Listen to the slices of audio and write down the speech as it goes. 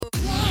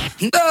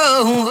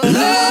Go,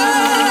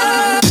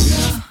 love,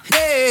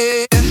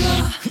 yeah,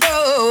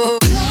 go,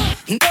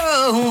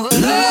 go,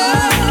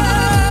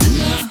 love,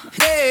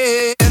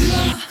 yeah,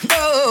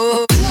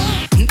 go,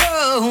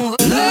 go,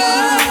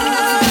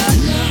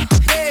 love,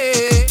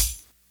 yeah.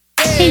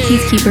 Hey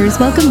Peacekeepers,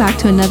 welcome back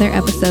to another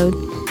episode.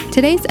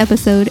 Today's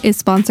episode is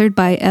sponsored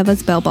by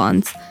Eva's Bail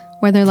Bonds,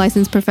 where their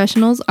licensed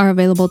professionals are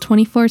available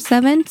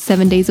 24/7,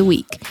 7 days a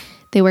week.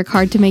 They work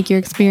hard to make your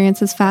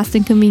experience as fast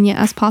and convenient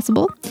as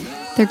possible.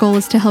 Their goal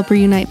is to help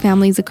reunite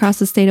families across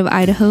the state of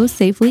Idaho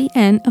safely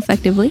and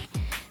effectively.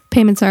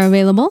 Payments are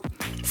available.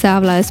 Se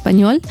habla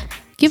español.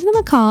 Give them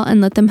a call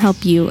and let them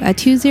help you at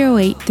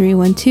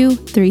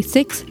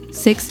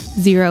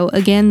 208-312-3660.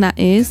 Again, that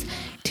is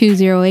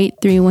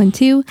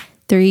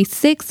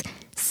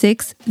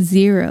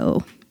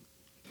 208-312-3660.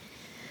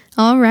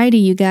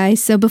 Alrighty, you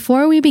guys. So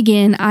before we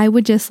begin, I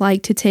would just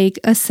like to take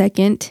a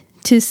second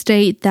to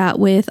state that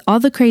with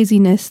all the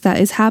craziness that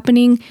is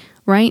happening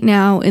right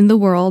now in the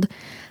world,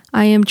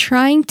 I am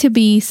trying to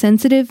be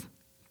sensitive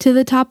to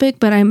the topic,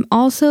 but I'm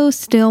also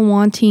still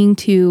wanting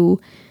to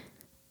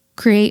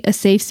create a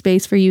safe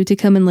space for you to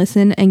come and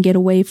listen and get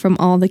away from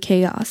all the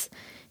chaos.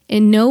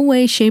 In no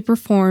way, shape, or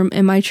form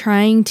am I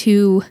trying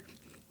to,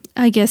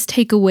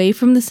 take away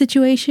from the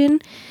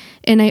situation.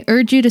 And I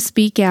urge you to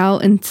speak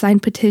out and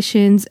sign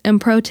petitions and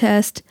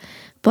protest,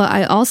 but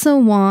I also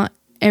want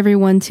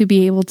everyone to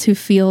be able to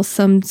feel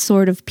some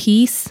sort of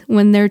peace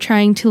when they're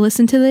trying to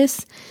listen to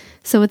this.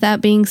 So with that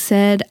being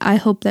said, I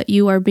hope that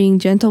you are being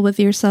gentle with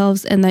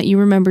yourselves and that you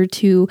remember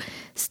to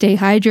stay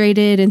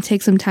hydrated and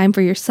take some time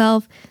for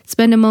yourself.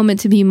 Spend a moment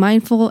to be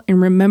mindful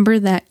and remember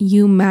that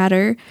you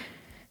matter.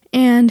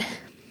 And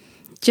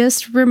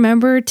just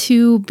remember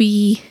to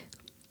be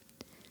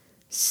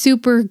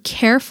super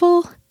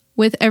careful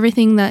with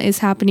everything that is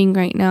happening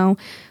right now,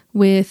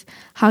 with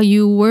how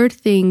you word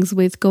things,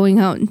 with going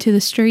out into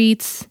the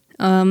streets.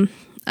 I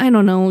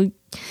don't know.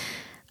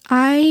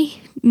 I'm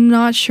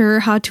not sure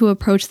how to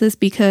approach this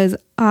because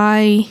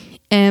I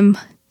am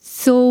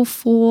so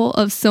full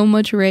of so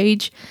much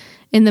rage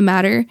in the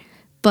matter,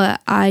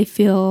 but I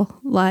feel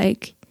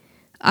like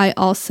I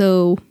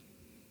also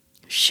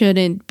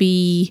shouldn't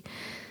be,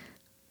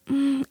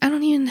 I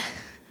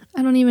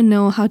don't even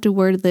know how to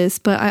word this,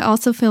 but I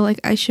also feel like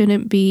I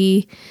shouldn't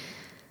be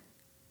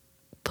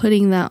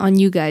putting that on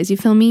you guys. You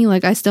feel me?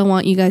 Like, I still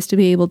want you guys to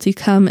be able to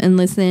come and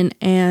listen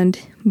and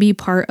be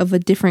part of a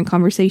different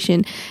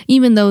conversation,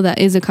 even though that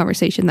is a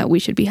conversation that we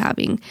should be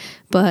having.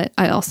 But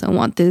I also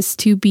want this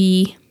to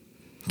be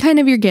kind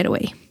of your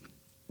getaway.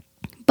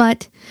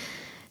 But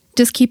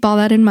just keep all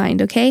that in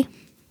mind, okay?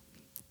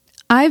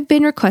 I've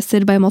been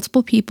requested by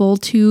multiple people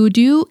to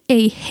do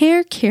a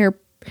hair care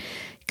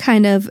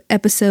kind of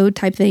episode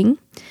type thing.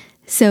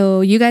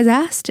 So you guys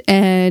asked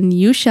and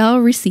you shall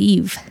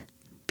receive,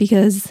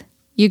 because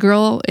your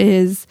girl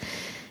is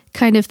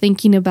kind of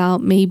thinking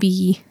about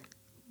maybe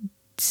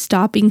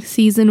stopping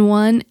season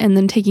 1 and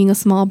then taking a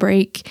small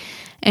break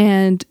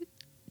and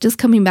just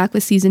coming back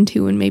with season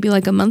 2 in maybe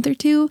like a month or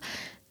two.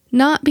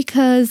 Not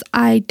because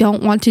I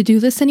don't want to do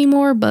this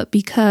anymore, but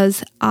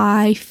because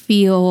I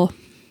feel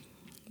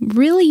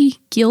really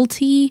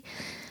guilty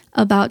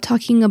about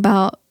talking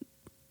about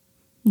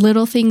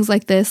little things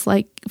like this,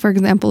 like, for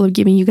example, of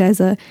giving you guys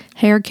a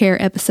hair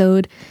care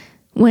episode,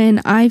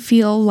 when I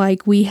feel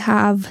like we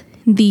have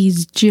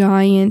these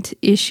giant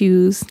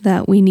issues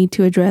that we need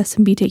to address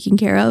and be taken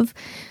care of.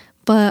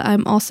 But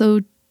I'm also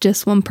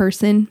just one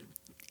person,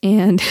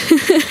 and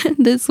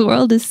this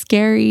world is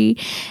scary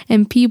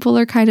and people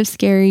are kind of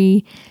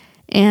scary.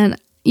 And,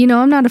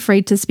 I'm not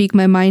afraid to speak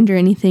my mind or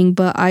anything,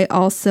 but I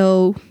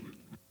also,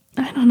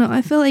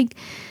 I feel like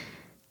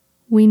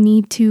we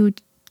need to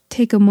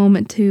take a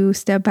moment to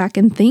step back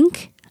and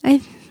think.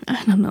 I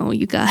don't know,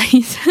 you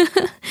guys.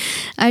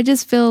 I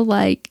just feel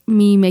like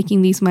me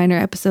making these minor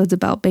episodes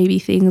about baby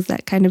things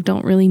that kind of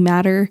don't really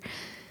matter,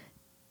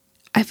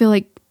 I feel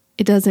like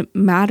it doesn't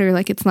matter,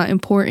 like it's not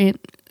important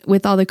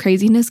with all the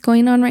craziness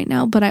going on right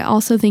now. But I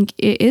also think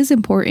it is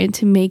important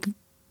to make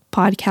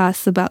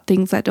podcasts about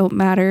things that don't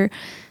matter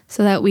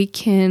so that we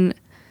can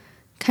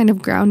kind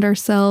of ground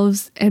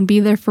ourselves and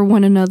be there for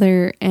one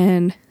another,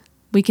 and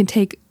we can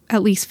take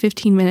at least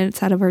 15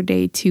 minutes out of our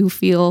day to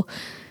feel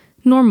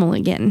normal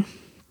again.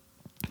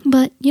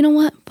 But you know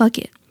what? Fuck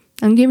it.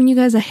 I'm giving you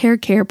guys a hair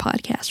care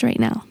podcast right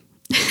now.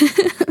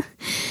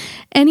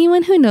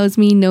 Anyone who knows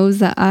me knows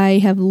that I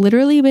have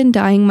literally been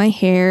dyeing my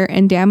hair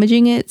and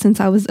damaging it since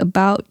I was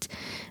about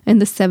in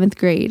the 7th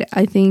grade.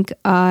 I think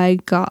I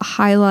got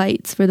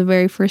highlights for the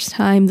very first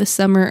time the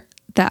summer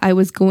that I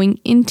was going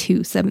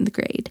into 7th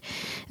grade.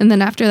 And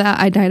then after that,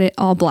 I dyed it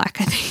all black,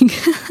 I think.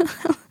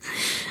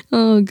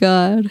 Oh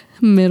God,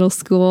 middle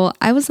school.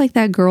 I was like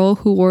that girl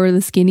who wore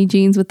the skinny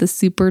jeans with the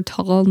super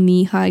tall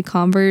knee-high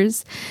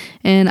Converse.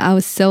 And I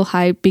was so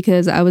hyped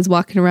because I was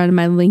walking around in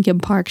my Linkin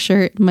Park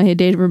shirt, my A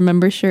Day to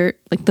Remember shirt,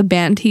 like the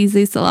band tees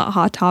they sell at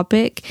Hot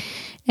Topic.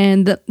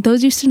 And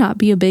those used to not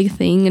be a big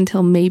thing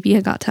until maybe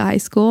I got to high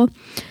school,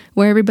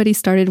 where everybody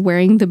started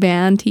wearing the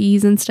band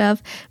tees and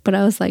stuff. But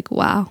I was like,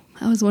 wow,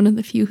 I was one of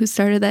the few who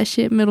started that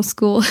shit in middle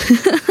school.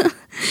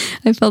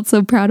 I felt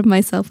so proud of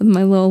myself with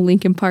my little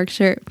Linkin Park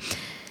shirt.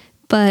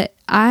 But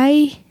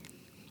I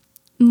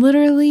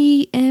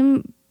literally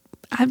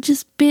I've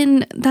just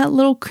been that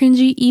little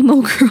cringy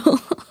emo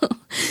girl.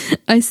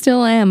 I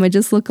still am. I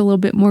just look a little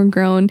bit more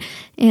grown,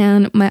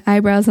 and my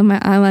eyebrows and my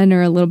eyeliner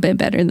are a little bit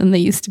better than they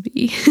used to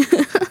be.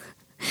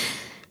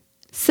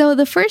 So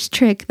the first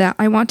trick that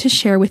I want to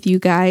share with you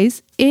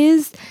guys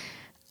is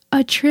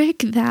a trick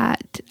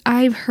that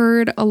I've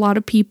heard a lot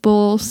of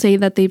people say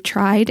that they've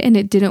tried and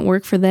it didn't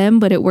work for them,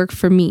 but it worked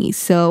for me.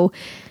 So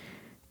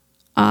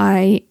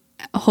I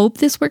hope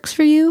this works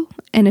for you.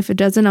 And if it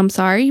doesn't, I'm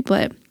sorry,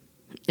 but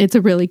it's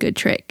a really good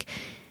trick.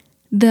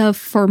 The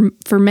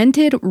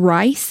fermented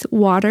rice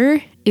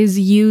water is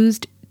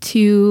used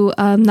to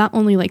not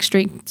only like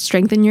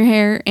strengthen your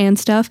hair and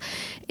stuff,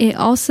 it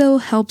also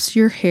helps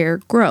your hair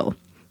grow.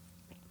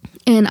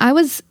 And I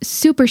was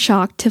super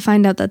shocked to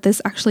find out that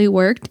this actually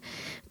worked.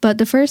 But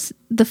the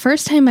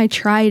first time I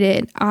tried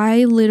it,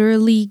 I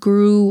literally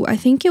grew, I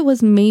think it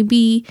was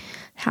maybe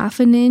half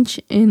an inch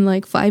in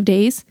like 5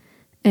 days.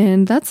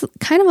 And that's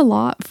kind of a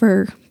lot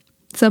for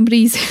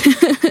somebody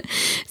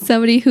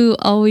who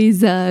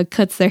always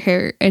cuts their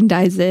hair and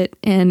dyes it,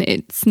 and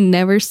it's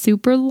never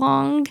super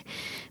long,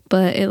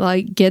 but it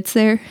like gets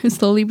there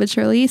slowly but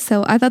surely.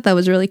 So I thought that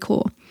was really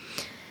cool.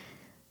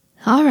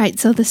 All right,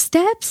 so the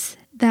steps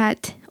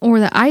or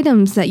the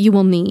items that you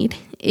will need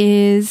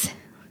is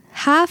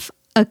half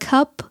a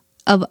cup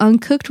of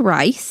uncooked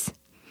rice.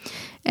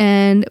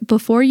 And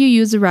before you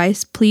use the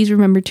rice, please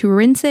remember to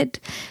rinse it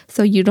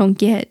so you don't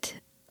get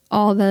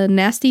all the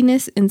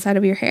nastiness inside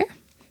of your hair.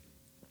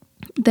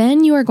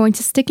 Then you are going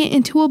to stick it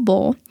into a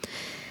bowl,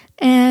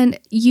 and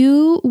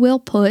you will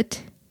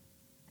put,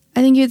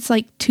 I think it's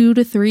like 2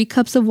 to 3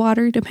 cups of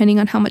water, depending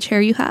on how much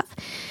hair you have.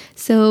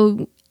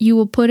 So you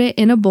will put it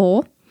in a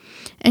bowl,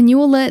 and you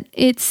will let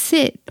it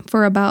sit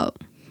for about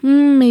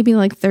maybe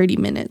like 30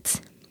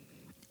 minutes.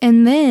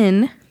 And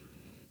then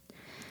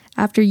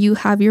after you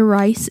have your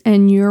rice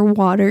and your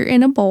water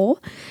in a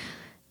bowl,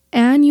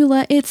 and you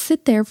let it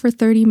sit there for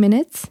 30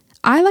 minutes,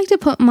 I like to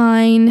put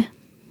mine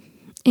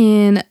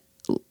in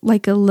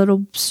like a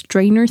little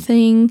strainer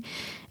thing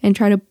and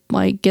try to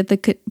like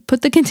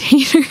put the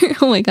container.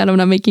 Oh my God, I'm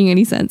not making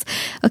any sense.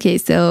 Okay,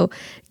 so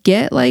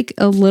get like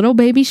a little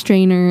baby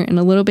strainer and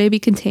a little baby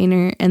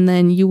container, and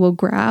then you will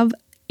grab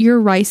your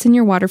rice and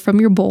your water from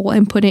your bowl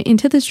and put it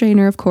into the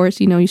strainer. Of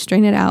course, you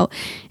strain it out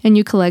and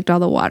you collect all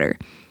the water.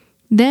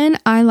 Then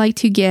I like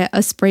to get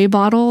a spray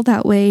bottle.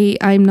 That way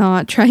I'm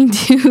not trying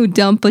to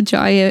dump a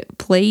giant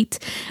plate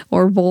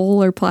or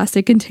bowl or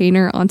plastic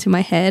container onto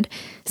my head.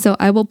 So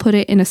I will put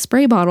it in a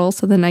spray bottle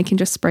so then I can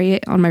just spray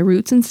it on my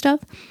roots and stuff.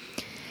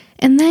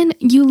 And then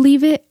you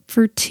leave it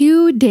for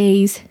 2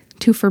 days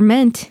to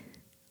ferment,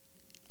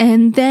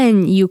 and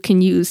then you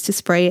can use to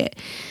spray it.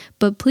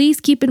 But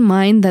please keep in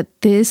mind that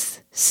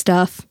this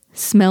stuff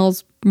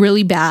smells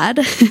really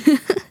bad.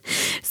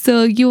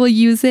 So you will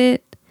use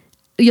it.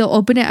 You'll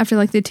open it after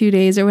like the 2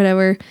 days or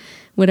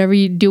whatever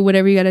you do,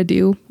 whatever you gotta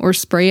do, or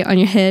spray it on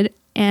your head.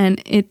 And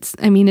it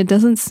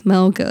doesn't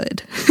smell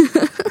good.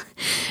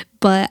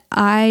 But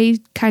I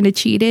kind of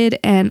cheated,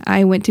 and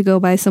I went to go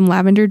buy some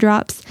lavender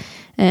drops,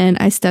 and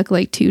I stuck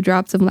like 2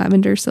 drops of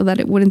lavender so that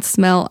it wouldn't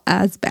smell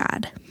as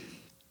bad.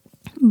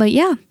 But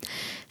yeah,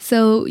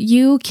 so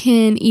you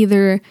can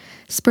either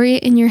spray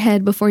it in your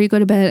head before you go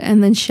to bed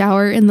and then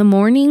shower in the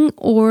morning,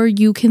 or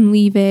you can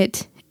leave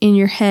it in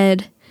your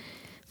head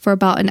for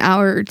about an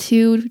hour or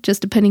 2,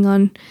 just depending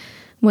on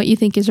what you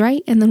think is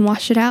right, and then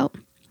wash it out.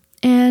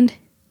 And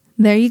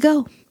there you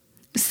go.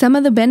 Some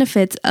of the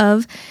benefits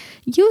of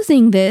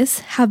using this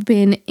have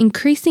been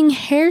increasing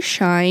hair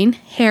shine,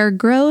 hair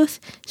growth,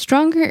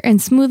 stronger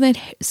and smoother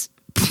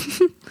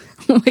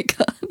oh my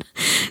God.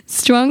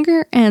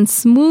 Stronger and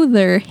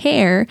smoother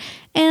hair,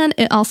 and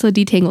it also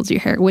detangles your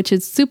hair, which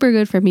is super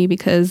good for me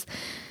because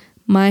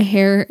my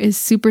hair is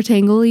super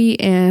tangly,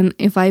 and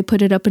if I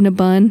put it up in a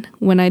bun,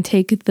 when I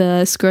take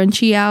the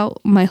scrunchie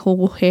out, my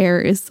whole hair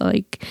is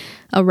like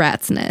a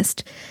rat's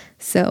nest.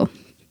 So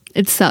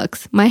it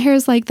sucks. My hair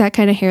is like that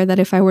kind of hair that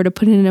if I were to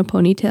put it in a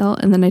ponytail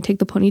and then I take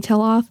the ponytail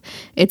off,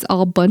 it's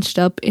all bunched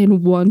up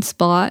in one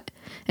spot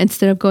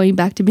instead of going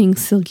back to being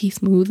silky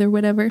smooth or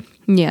whatever.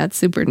 Yeah, it's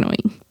super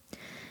annoying.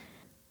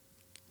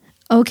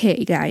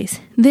 Okay, guys,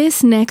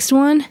 this next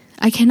one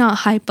I cannot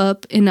hype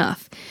up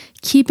enough.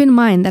 Keep in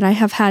mind that I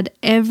have had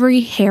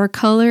every hair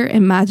color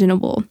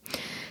imaginable.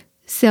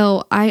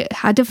 So I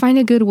had to find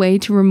a good way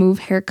to remove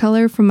hair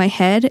color from my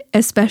head,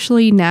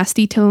 especially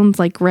nasty tones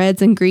like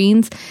reds and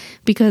greens,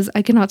 because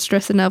I cannot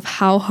stress enough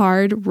how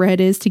hard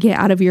red is to get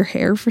out of your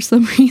hair for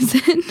some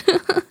reason.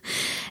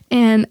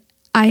 And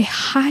I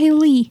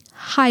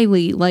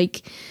highly,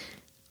 like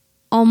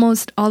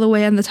almost all the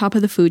way on the top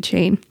of the food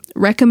chain,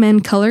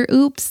 recommend Color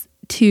Oops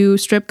to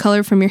strip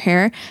color from your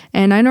hair.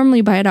 And I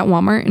normally buy it at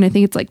Walmart, and I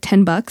think it's like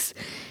 $10.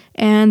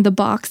 And the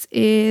box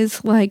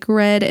is like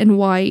red and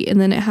white,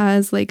 and then it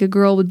has like a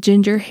girl with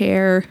ginger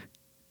hair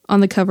on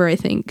the cover, I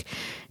think.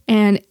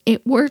 And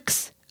it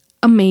works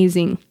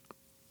amazing.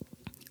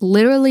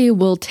 literally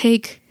will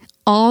take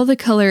all the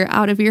color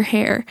out of your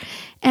hair.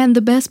 And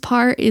the best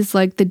part is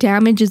like the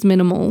damage is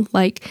minimal.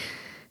 Like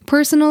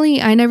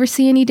personally, I never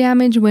see any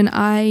damage when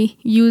I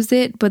use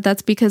it, but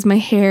that's because my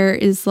hair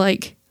is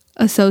like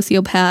a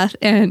sociopath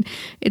and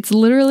it's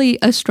literally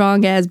a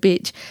strong ass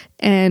bitch,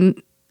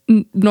 and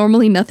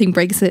normally nothing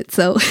breaks it.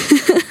 So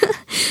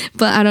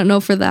but I don't know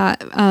for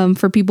that,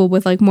 for people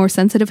with like more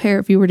sensitive hair,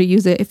 if you were to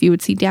use it, if you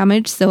would see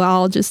damage. So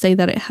I'll just say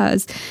that it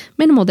has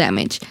minimal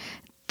damage.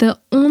 The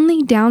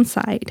only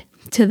downside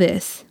to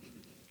this,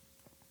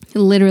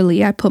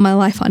 literally I put my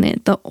life on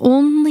it, the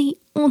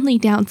only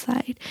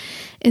downside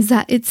is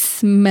that it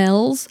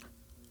smells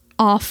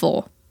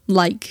awful.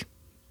 Like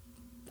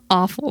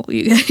awful,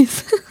 you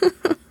guys.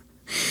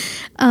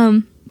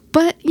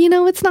 But you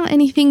know, it's not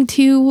anything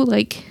too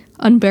like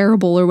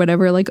unbearable or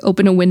whatever, like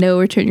open a window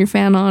or turn your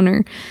fan on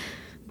or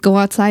go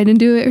outside and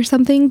do it or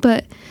something,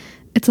 but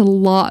it's a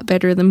lot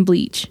better than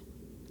bleach.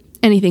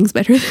 Anything's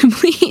better than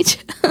bleach.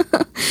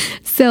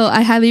 So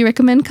I highly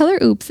recommend Color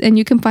Oops, and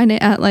you can find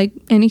it at like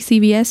any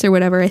CVS or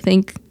whatever. I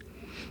think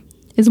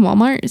is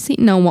Walmart.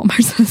 No,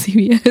 Walmart's not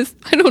CVS.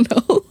 I don't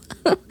know.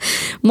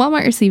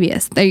 Walmart or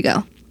CVS. There you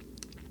go.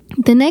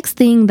 The next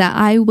thing that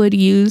I would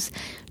use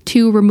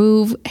to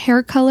remove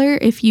hair color,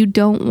 if you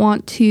don't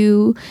want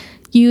to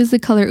use the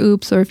Color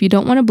Oops or if you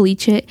don't want to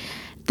bleach it,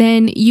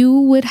 then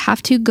you would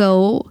have to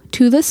go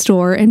to the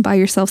store and buy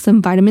yourself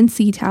some vitamin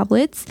C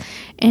tablets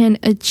and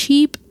a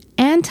cheap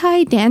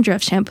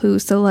anti-dandruff shampoo.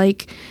 So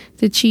like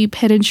the cheap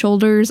Head and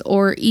Shoulders,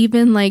 or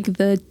even like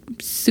the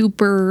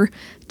super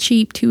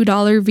cheap $2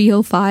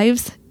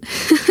 VO5s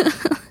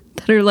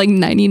that are like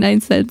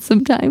 99 cents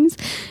sometimes.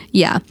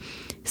 Yeah.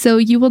 So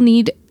you will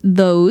need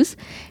those.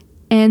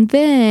 And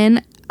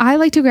then I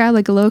like to grab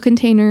like a little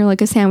container,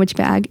 like a sandwich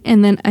bag,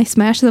 and then I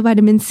smash the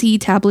vitamin C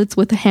tablets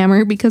with a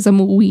hammer because I'm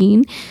a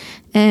ween.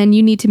 And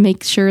you need to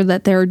make sure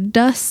that there are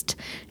dust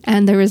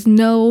and there is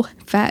no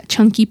fat,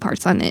 chunky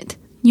parts on it.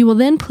 You will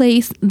then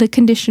place the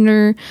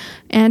conditioner,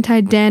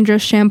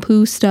 anti-dandruff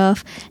shampoo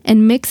stuff,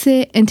 and mix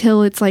it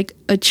until it's like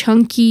a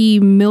chunky,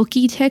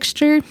 milky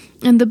texture.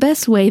 And the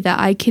best way that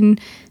I can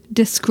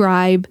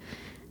describe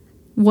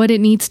what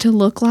it needs to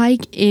look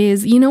like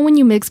is, you know, when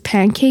you mix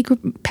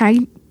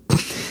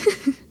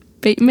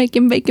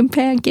making bacon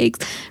pancakes,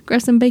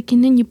 grab some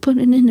bacon and you put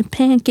it in a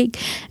pancake.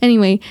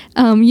 Anyway,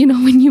 you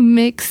know, when you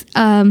mix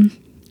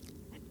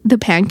the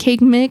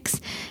pancake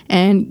mix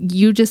and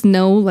you just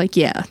know, like,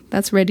 yeah,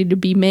 that's ready to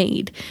be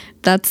made.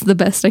 That's the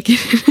best I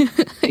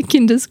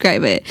can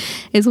describe it,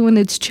 is when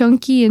it's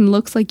chunky and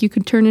looks like you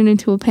could turn it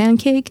into a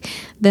pancake,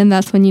 then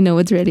that's when you know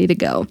it's ready to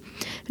go.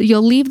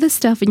 You'll leave the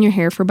stuff in your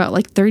hair for about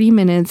like 30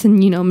 minutes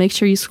and, you know, make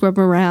sure you scrub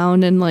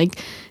around and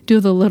like do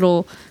the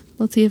little,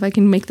 let's see if I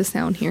can make the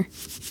sound here.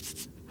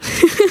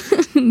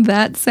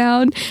 That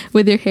sound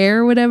with your hair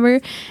or whatever,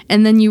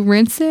 and then you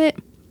rinse it.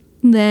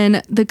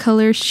 Then the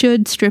color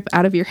should strip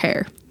out of your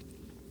hair.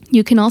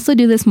 You can also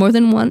do this more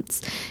than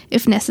once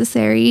if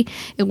necessary.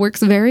 It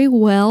works very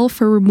well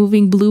for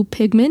removing blue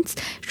pigments.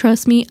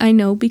 Trust me, I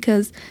know,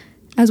 because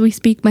as we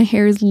speak, my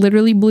hair is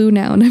literally blue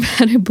now, and I've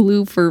had it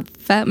blue for a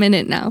fat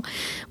minute now.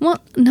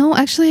 Well, no,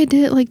 actually I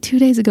did it like 2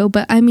 days ago,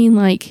 but I mean,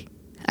 like,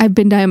 I've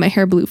been dyeing my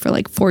hair blue for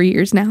like 4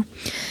 years now.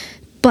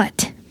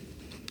 But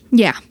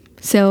yeah,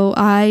 so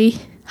I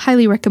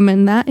highly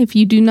recommend that if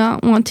you do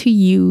not want to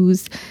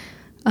use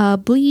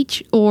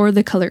bleach or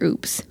the Color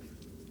Oops.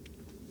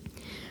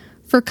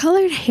 For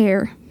colored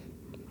hair,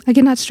 I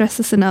cannot stress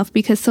this enough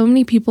because so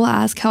many people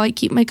ask how I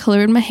keep my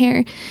color in my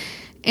hair,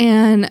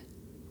 and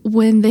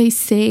when they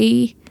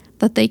say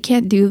that they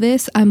can't do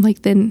this, I'm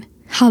like, then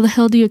how the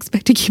hell do you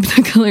expect to keep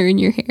the color in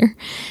your hair?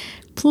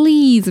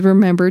 Please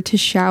remember to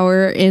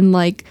shower in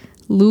like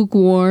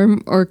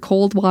lukewarm or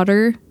cold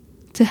water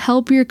to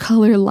help your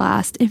color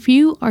last. If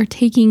you are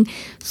taking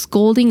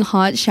scalding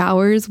hot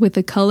showers with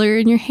the color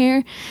in your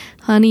hair,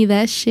 honey,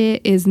 that shit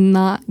is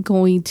not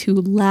going to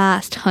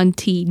last,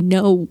 hunty.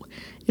 No,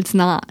 it's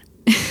not.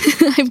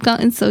 I've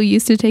gotten so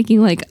used to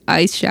taking like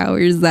ice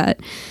showers that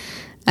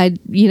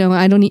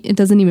it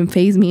doesn't even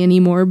faze me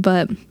anymore.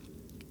 But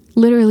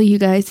literally, you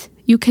guys,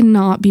 you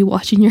cannot be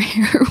washing your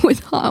hair with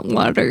hot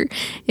water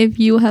if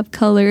you have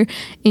color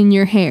in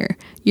your hair.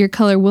 Your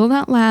color will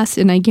not last,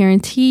 and I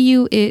guarantee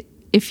you it.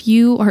 If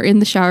you are in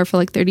the shower for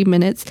like 30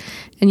 minutes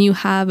and you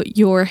have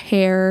your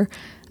hair,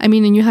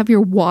 and you have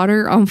your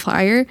water on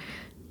fire,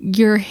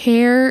 your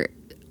hair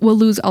will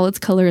lose all its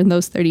color in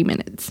those 30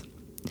 minutes.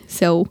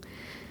 So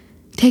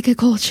take a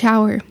cold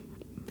shower.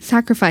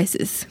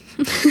 Sacrifices.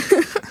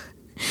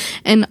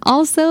 And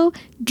also,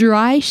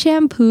 dry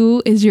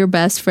shampoo is your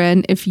best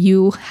friend if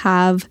you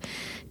have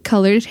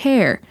colored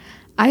hair.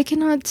 I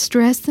cannot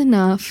stress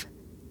enough,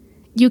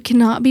 you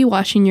cannot be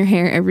washing your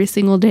hair every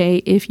single day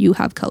if you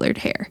have colored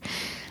hair.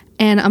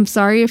 And I'm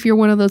sorry if you're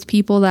one of those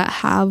people that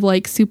have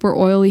like super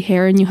oily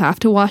hair and you have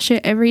to wash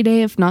it every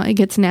day. If not, it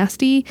gets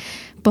nasty.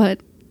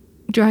 But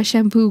dry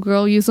shampoo,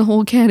 girl, use a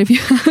whole can if you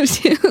have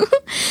to.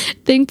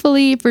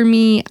 Thankfully for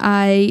me,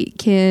 I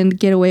can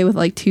get away with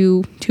like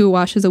two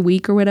washes a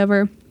week or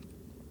whatever.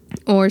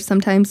 or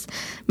sometimes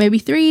maybe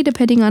 3,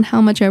 depending on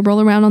how much I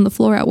roll around on the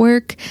floor at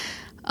work.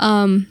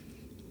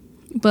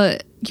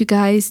 But you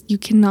guys, you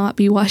cannot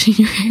be washing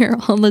your hair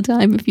all the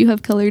time. If you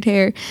have colored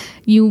hair,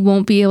 you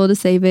won't be able to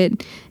save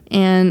it,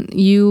 and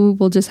you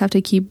will just have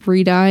to keep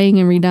redying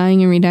and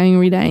redying and redying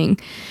and redying.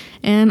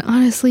 And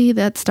honestly,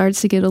 that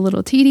starts to get a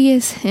little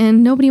tedious,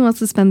 and nobody wants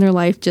to spend their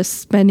life just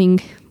spending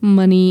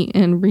money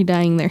and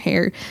redying their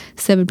hair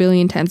 7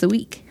 billion times a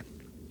week.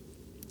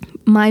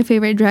 My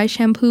favorite dry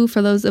shampoo,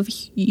 for those of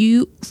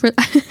you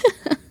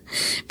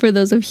for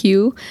those of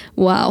you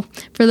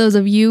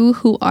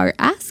who are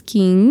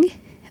asking,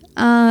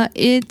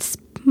 it's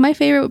my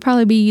favorite would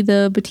probably be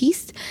the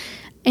Batiste.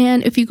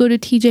 And if you go to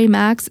TJ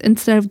Maxx,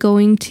 instead of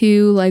going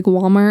to like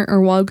Walmart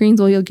or Walgreens,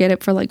 well, you'll get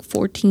it for like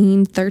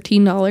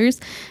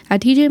 $14-13.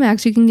 At TJ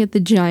Maxx, you can get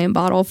the giant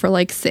bottle for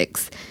like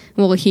 $6.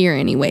 Well, here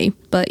anyway.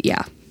 But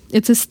yeah,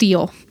 it's a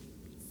steal.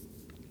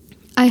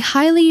 I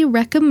highly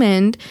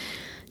recommend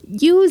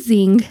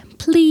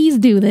please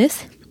do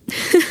this.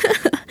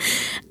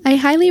 I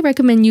highly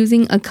recommend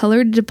using a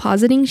color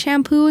depositing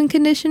shampoo and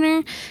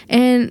conditioner.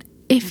 And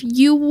if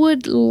you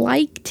would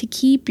like to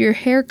keep your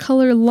hair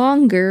color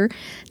longer,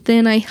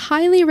 then I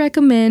highly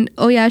recommend,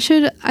 I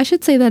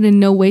should say that in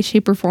no way,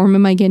 shape, or form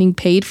am I getting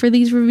paid for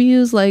these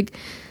reviews. Like,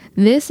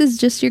 this is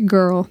just your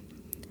girl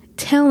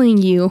telling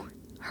you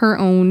her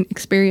own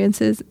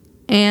experiences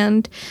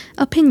and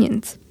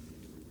opinions.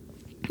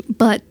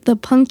 But the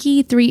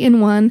Punky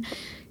 3-in-1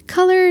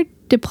 color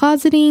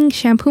depositing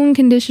shampoo and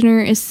conditioner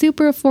is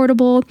super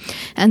affordable,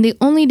 and the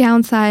only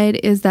downside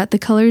is that the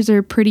colors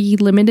are pretty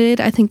limited.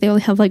 I think they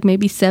only have like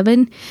maybe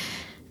 7.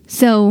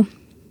 So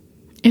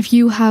if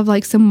you have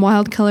like some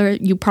wild color,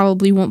 you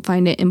probably won't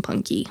find it in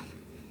Punky.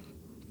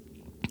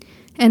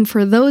 And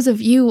for those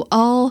of you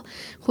all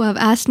who have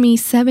asked me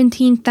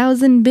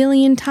 17,000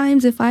 billion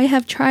times if I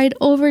have tried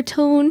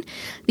Overtone,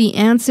 the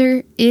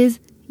answer is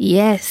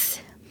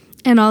yes.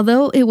 And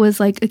although it was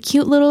like a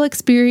cute little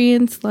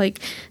experience, like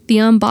the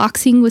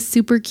unboxing was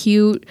super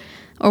cute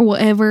or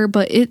whatever,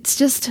 but it's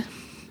just,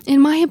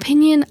 in my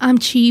opinion, I'm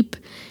cheap,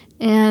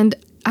 and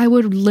I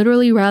would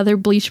literally rather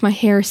bleach my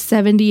hair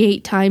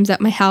 78 times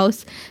at my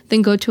house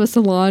than go to a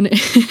salon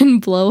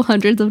and blow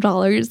hundreds of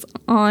dollars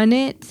on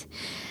it.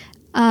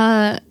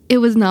 It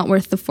was not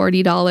worth the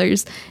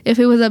 $40. If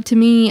it was up to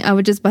me, I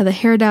would just buy the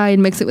hair dye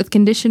and mix it with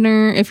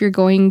conditioner. If you're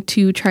going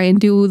to try and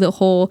do the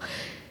whole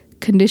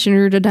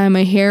conditioner to dye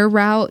my hair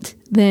route,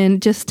 then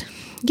just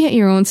get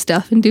your own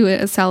stuff and do it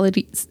at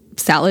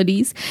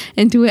Saladies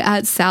and do it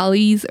at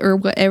Sally's or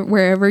whatever,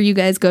 wherever you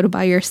guys go to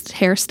buy your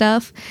hair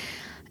stuff,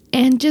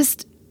 and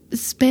just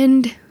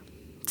spend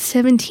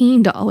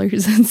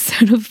 $17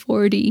 instead of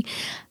 $40.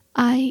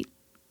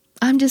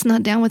 I'm just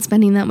not down with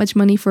spending that much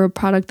money for a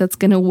product that's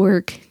gonna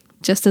work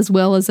just as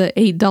well as a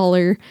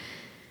 $8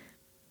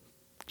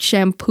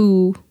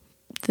 shampoo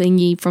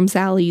thingy from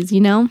Sally's,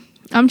 you know?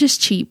 I'm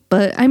just cheap,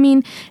 but I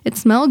mean, it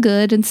smelled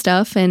good and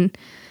stuff, and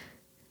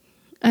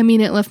I mean,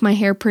 it left my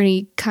hair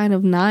pretty kind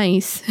of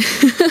nice.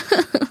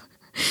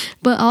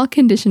 But all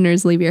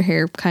conditioners leave your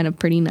hair kind of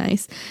pretty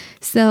nice.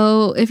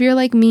 So if you're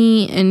like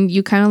me and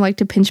you kind of like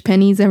to pinch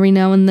pennies every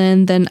now and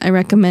then I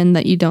recommend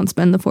that you don't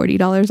spend the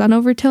 $40 on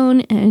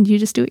Overtone and you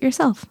just do it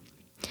yourself.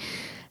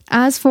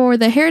 As for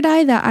the hair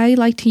dye that I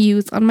like to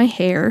use on my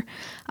hair,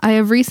 I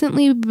have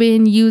recently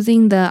been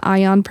using the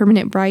Ion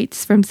Permanent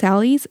Brights from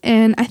Sally's,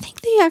 and I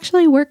think they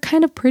actually work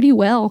kind of pretty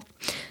well.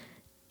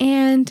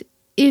 And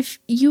if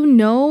you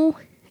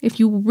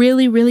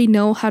really, really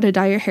know how to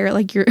dye your hair,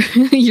 like you're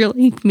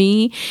like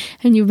me,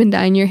 and you've been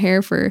dyeing your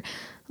hair for,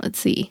 let's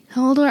see,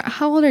 how old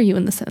are you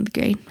in the 7th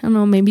grade? I don't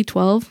know, maybe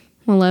 12,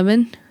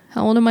 11.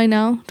 How old am I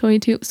now?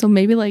 22. So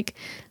maybe like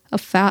a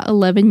fat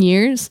 11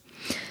 years.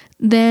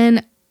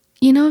 Then,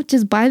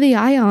 just buy the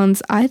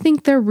Ions. I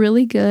think they're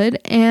really good,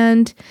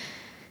 and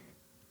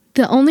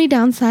the only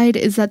downside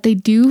is that they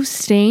do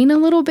stain a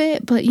little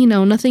bit, but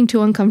nothing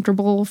too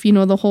uncomfortable. If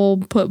the whole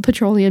put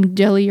petroleum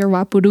jelly or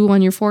wapuru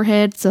on your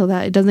forehead so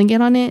that it doesn't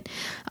get on it.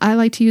 I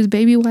like to use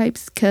baby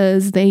wipes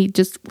because they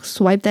just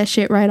swipe that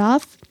shit right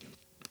off.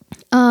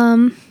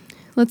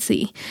 Let's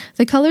see.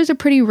 The colors are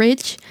pretty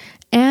rich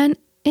and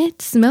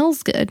it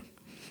smells good.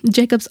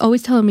 Jacob's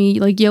always telling me,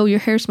 like, yo, your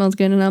hair smells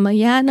good. And I'm like,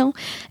 yeah, no,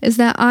 it's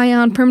that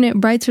Ion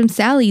Permanent Brights from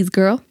Sally's,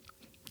 girl.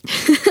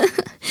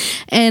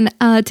 And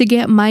to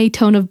get my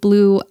tone of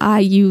blue, I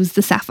use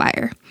the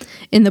Sapphire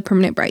in the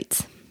Permanent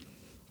Brights.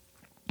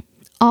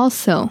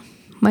 Also,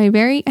 I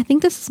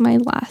think this is my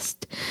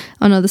last,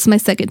 this is my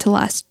second to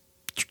last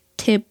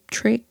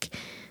trick,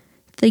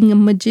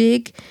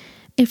 thingamajig.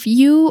 If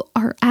you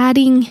are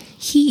adding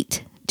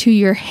heat to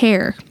your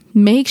hair,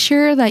 make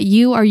sure that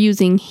you are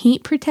using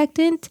heat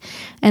protectant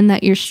and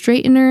that your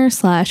straightener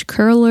 /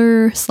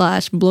 curler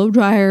 / blow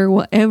dryer,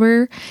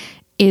 whatever,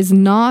 is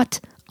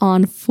not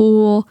on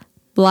full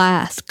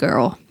blast,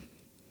 girl.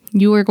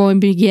 You are going to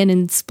be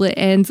getting split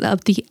ends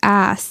up the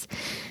ass.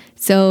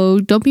 So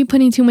don't be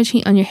putting too much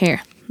heat on your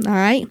hair. All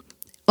right.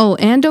 Oh,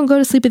 and don't go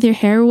to sleep with your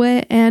hair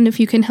wet. And if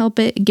you can help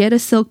it, get a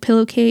silk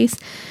pillowcase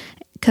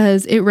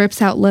because it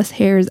rips out less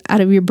hairs out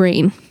of your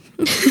brain.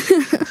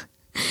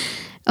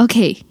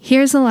 Okay,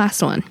 here's the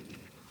last one.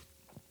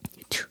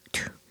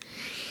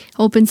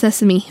 Open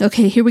sesame.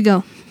 Okay, here we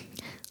go.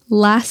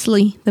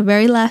 Lastly, the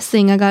very last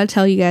thing I gotta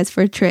tell you guys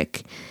for a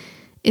trick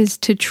is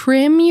to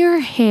trim your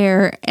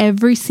hair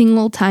every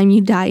single time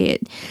you dye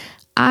it.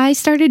 I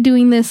started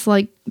doing this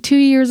like 2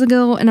 years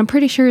ago, and I'm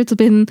pretty sure it's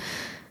been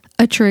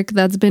a trick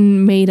that's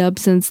been made up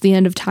since the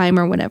end of time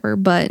or whatever,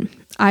 but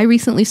I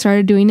recently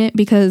started doing it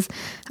because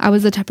I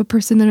was the type of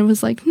person that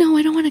was like, no,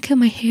 I don't want to cut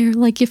my hair.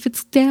 Like, if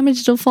it's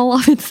damaged, it'll fall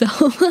off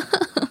itself.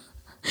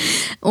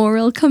 Or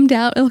it'll come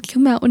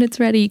out when it's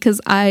ready,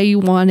 because I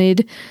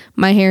wanted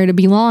my hair to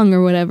be long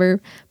or whatever.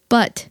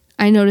 But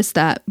I noticed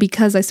that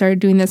because I started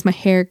doing this, my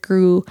hair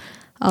grew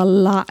a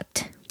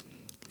lot.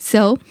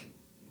 So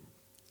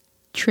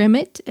trim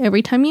it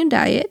every time you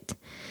dye it.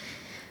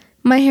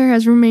 My hair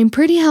has remained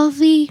pretty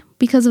healthy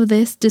because of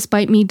this,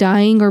 despite me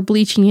dyeing or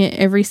bleaching it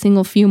every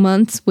single few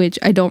months, which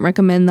I don't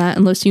recommend that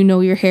unless you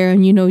know your hair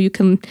and you know you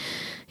can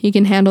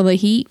handle the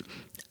heat.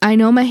 I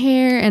know my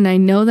hair and I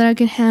know that I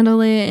can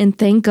handle it, and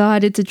thank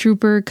God it's a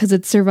trooper because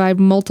it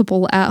survived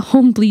multiple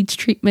at-home bleach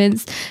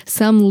treatments,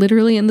 some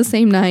literally in the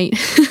same night.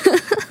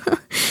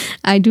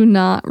 I do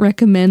not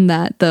recommend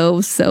that though,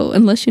 so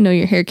unless you know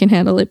your hair can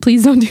handle it,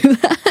 please don't do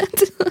that.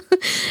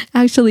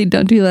 Actually,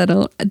 don't do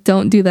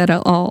that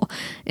at all.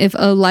 If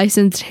a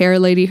licensed hair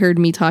lady heard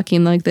me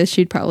talking like this,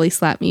 she'd probably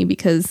slap me,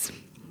 because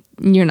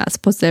you're not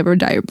supposed to ever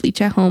dye or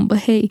bleach at home. But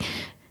hey,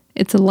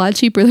 it's a lot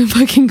cheaper than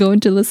fucking going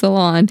to the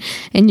salon,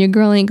 and your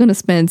girl ain't gonna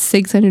spend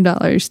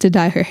 $600 to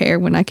dye her hair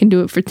when I can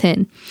do it for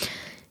 $10.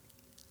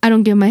 I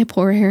don't give my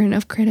poor hair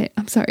enough credit.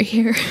 I'm sorry,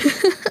 hair.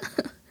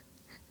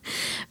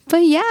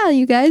 But yeah,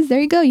 you guys,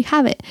 there you go. You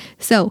have it.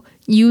 So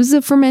use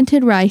the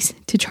fermented rice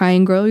to try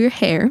and grow your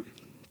hair.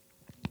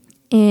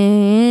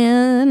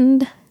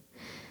 And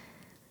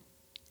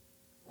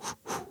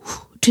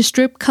to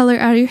strip color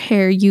out of your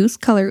hair, use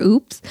Color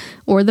Oops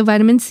or the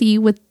vitamin C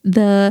with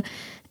the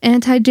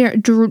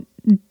anti-dandruff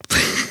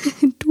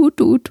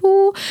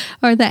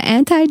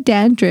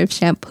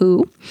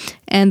shampoo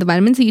and the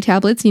vitamin C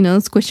tablets.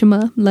 Squish them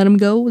up, let them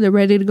go. They're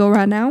ready to go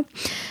right now.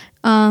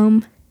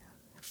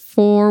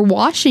 For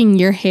washing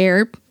your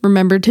hair,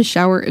 remember to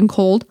shower in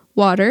cold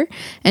water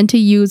and to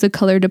use a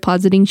color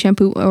depositing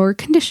shampoo or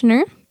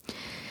conditioner.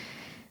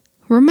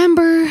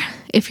 Remember,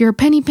 if you're a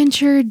penny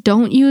pincher,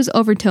 don't use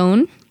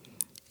Overtone.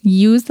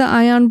 Use the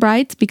Ion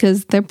Brights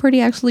because they're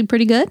actually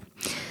pretty good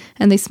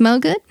and they smell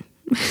good.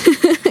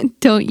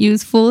 Don't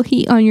use full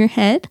heat on your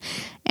head,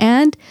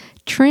 and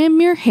trim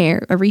your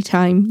hair every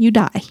time you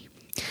dye.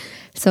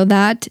 So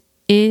that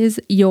is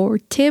your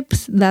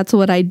tips. That's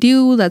what I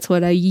do. That's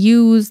what I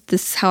use.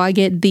 This is how I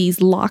get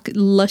these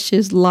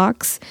luscious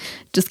locks.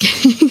 Just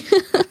kidding.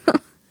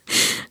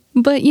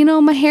 But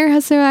my hair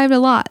has survived a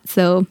lot.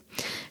 So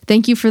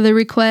thank you for the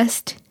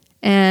request.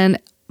 And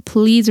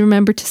please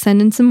remember to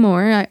send in some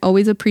more. I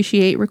always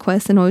appreciate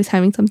requests and always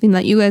having something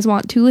that you guys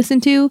want to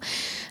listen to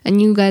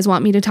and you guys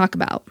want me to talk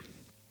about.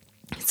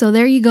 So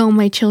there you go,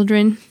 my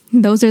children.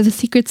 Those are the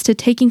secrets to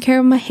taking care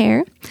of my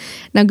hair.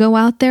 Now go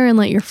out there and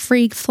let your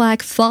freak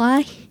flag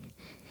fly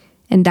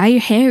and dye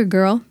your hair,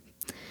 girl.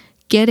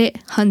 Get it,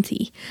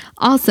 hunty.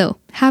 Also,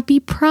 happy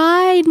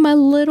Pride, my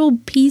little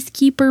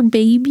peacekeeper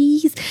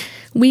babies.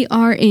 We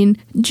are in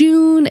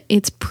June.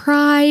 It's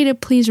Pride.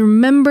 Please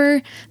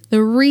remember,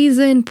 the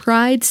reason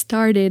Pride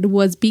started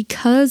was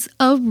because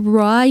of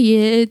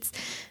riots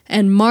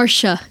and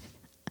Marsha.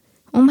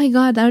 Oh my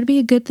God, that would be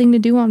a good thing to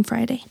do on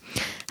Friday.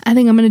 I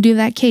think I'm going to do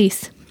that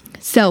case.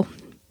 So,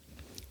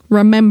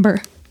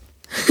 remember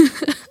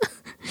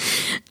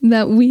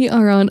that we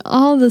are on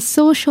all the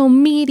social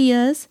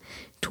medias,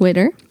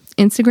 Twitter,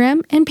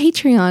 Instagram, and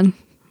Patreon.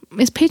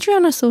 Is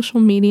Patreon a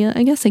social media?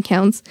 I guess it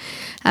counts.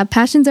 At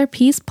Passions Are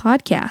Peace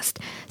Podcast.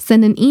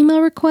 Send an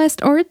email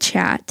request or a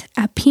chat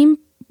at Peen.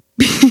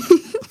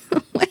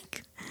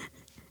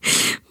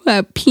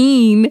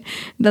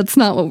 That's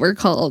not what we're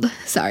called.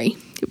 Sorry.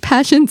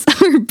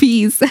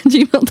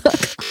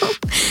 passionsarepeace@gmail.com.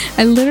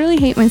 I literally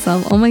hate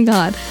myself. Oh my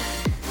God.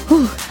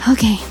 Whew.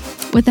 Okay.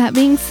 With that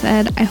being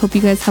said, I hope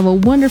you guys have a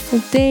wonderful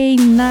day,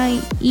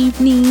 night,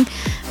 evening.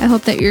 I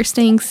hope that you're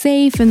staying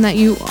safe and that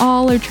you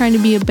all are trying to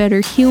be a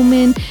better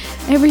human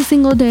every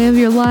single day of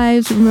your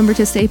lives. Remember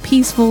to stay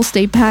peaceful,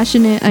 stay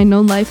passionate. I know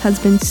life has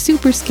been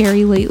super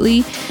scary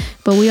lately,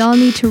 but we all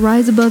need to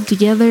rise above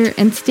together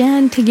and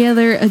stand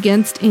together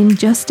against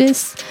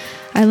injustice.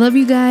 I love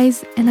you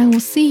guys, and I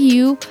will see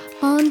you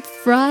on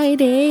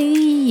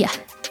Friday.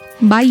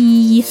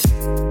 Bye.